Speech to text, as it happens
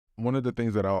one of the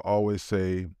things that I'll always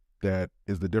say that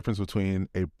is the difference between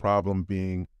a problem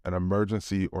being an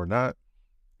emergency or not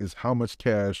is how much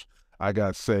cash I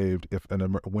got saved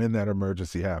when that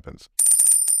emergency happens.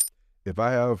 If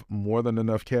I have more than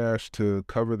enough cash to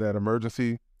cover that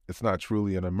emergency, it's not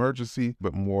truly an emergency,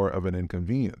 but more of an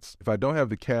inconvenience. If I don't have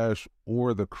the cash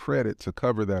or the credit to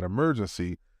cover that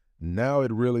emergency, now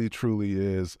it really truly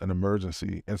is an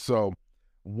emergency. And so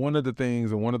one of the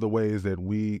things and one of the ways that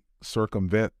we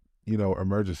circumvent,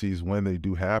 emergencies when they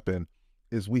do happen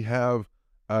is we have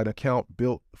an account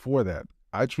built for that.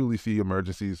 I truly see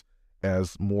emergencies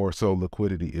as more so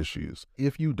liquidity issues.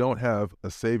 If you don't have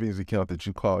a savings account that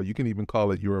you can even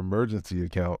call it your emergency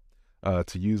account,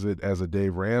 to use it as a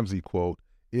Dave Ramsey quote.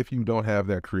 If you don't have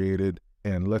that created,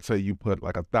 and let's say you put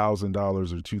like $1,000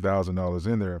 or $2,000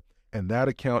 in there, and that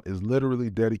account is literally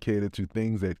dedicated to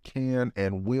things that can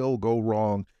and will go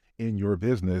wrong in your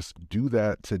business, do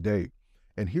that today.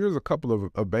 And here's a couple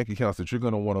of bank accounts that you're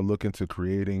going to want to look into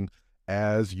creating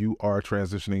as you are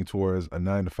transitioning towards a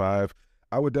 9-to-5.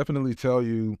 I would definitely tell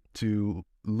you to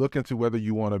look into whether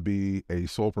you want to be a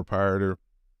sole proprietor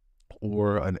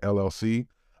or an LLC.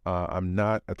 I'm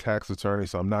not a tax attorney,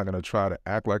 so I'm not going to try to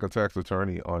act like a tax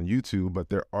attorney on YouTube, but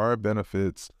there are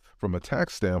benefits from a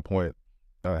tax standpoint.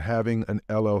 Having an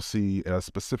LLC, a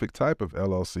specific type of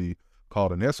LLC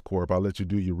called an S Corp, I'll let you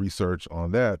do your research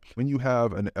on that. When you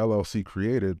have an LLC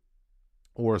created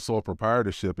or a sole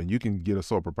proprietorship, and you can get a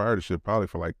sole proprietorship probably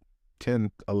for like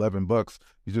 10, 11 bucks.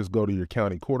 You just go to your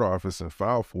county court office and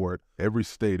file for it. Every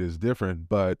state is different,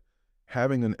 but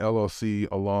having an LLC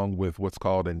along with what's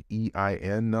called an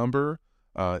EIN number,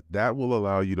 that will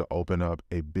allow you to open up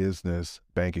a business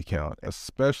bank account,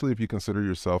 especially if you consider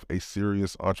yourself a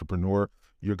serious entrepreneur.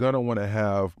 You're going to want to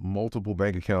have multiple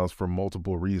bank accounts for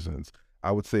multiple reasons.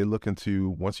 I would say look into,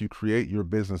 once you create your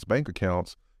business bank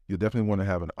accounts, you definitely want to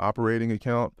have an operating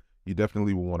account. You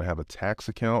definitely will want to have a tax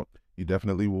account. You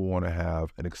definitely will want to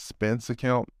have an expense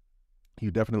account. You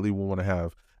definitely will want to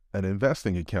have an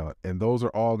investing account. And those are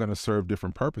all going to serve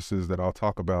different purposes that I'll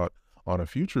talk about on a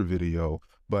future video.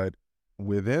 But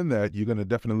within that, you're going to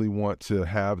definitely want to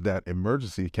have that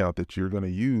emergency account that you're going to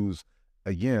use,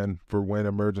 again, for when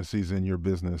emergencies in your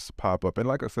business pop up. And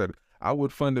like I said, I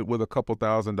would fund it with a couple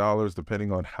 $1,000s,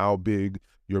 depending on how big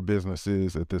your business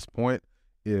is at this point.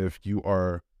 If you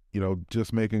are,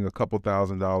 just making a couple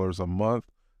 $1,000s a month,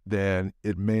 then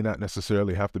it may not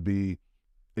necessarily have to be,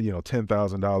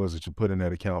 $10,000 that you put in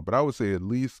that account. But I would say at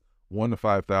least $1,000 to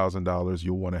 $5,000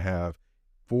 you'll want to have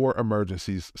for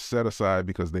emergencies set aside,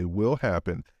 because they will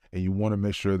happen, and you want to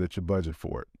make sure that you budget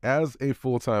for it. As a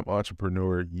full-time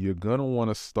entrepreneur, you're going to want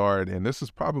to start, and this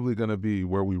is probably going to be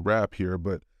where we wrap here,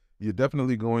 but you're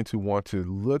definitely going to want to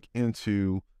look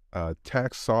into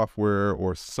tax software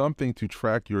or something to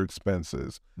track your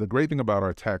expenses. The great thing about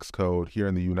our tax code here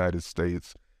in the United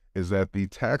States is that the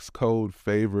tax code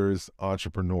favors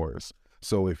entrepreneurs.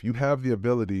 So if you have the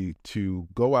ability to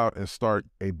go out and start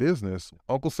a business,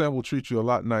 Uncle Sam will treat you a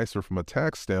lot nicer from a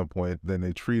tax standpoint than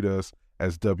they treat us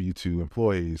as W-2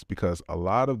 employees, because a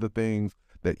lot of the things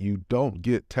that you don't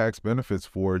get tax benefits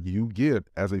for, you get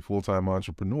as a full-time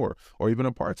entrepreneur or even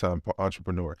a part-time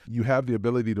entrepreneur. You have the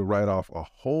ability to write off a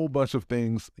whole bunch of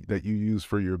things that you use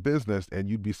for your business, and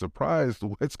you'd be surprised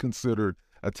what's considered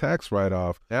a tax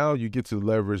write-off. Now you get to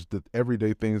leverage the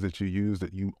everyday things that you use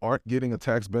that you aren't getting a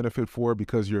tax benefit for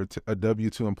because you're a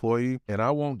W-2 employee. And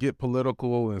I won't get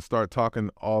political and start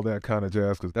talking all that kind of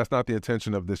jazz, because that's not the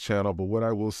intention of this channel. But what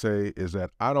I will say is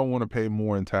that I don't want to pay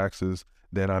more in taxes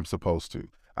than I'm supposed to.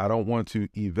 I don't want to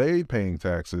evade paying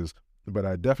taxes, but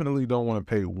I definitely don't want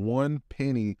to pay 1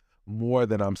 penny more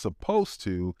than I'm supposed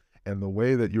to. And the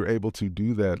way that you're able to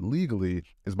do that legally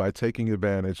is by taking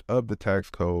advantage of the tax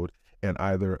code and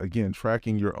either, again,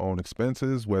 tracking your own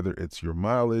expenses, whether it's your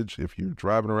mileage, if you're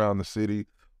driving around the city,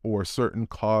 or certain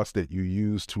costs that you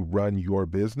use to run your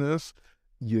business.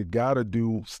 You got to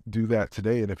do that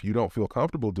today. And if you don't feel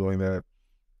comfortable doing that,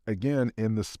 again,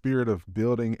 in the spirit of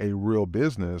building a real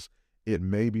business, it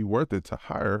may be worth it to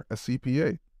hire a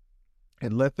CPA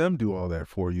and let them do all that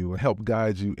for you and help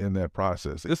guide you in that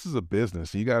process. This is a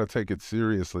business. You got to take it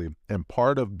seriously. And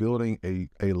part of building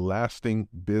a lasting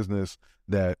business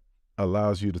that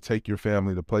allows you to take your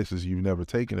family to places you've never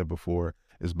taken it before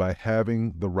is by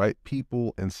having the right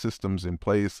people and systems in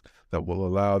place that will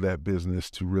allow that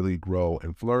business to really grow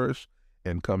and flourish.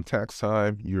 And come tax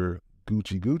time, you're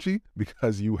Gucci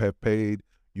because you have paid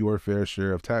your fair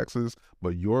share of taxes.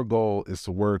 But your goal is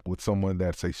to work with someone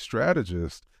that's a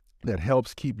strategist that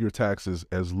helps keep your taxes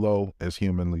as low as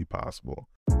humanly possible.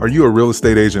 Are you a real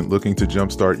estate agent looking to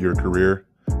jumpstart your career?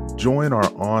 Join our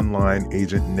online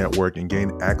agent network and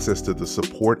gain access to the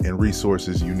support and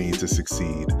resources you need to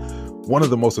succeed. One of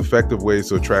the most effective ways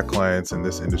to attract clients in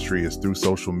this industry is through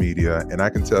social media. And I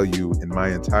can tell you, in my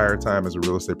entire time as a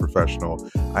real estate professional,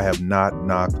 I have not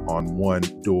knocked on one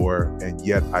door, and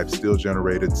yet I've still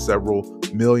generated several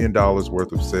 $1 million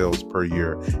worth of sales per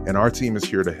year. And our team is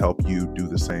here to help you do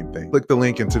the same thing. Click the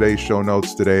link in today's show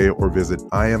notes today or visit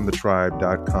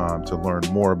IamTheTribe.com to learn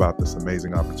more about this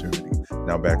amazing opportunity.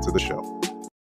 Now back to the show.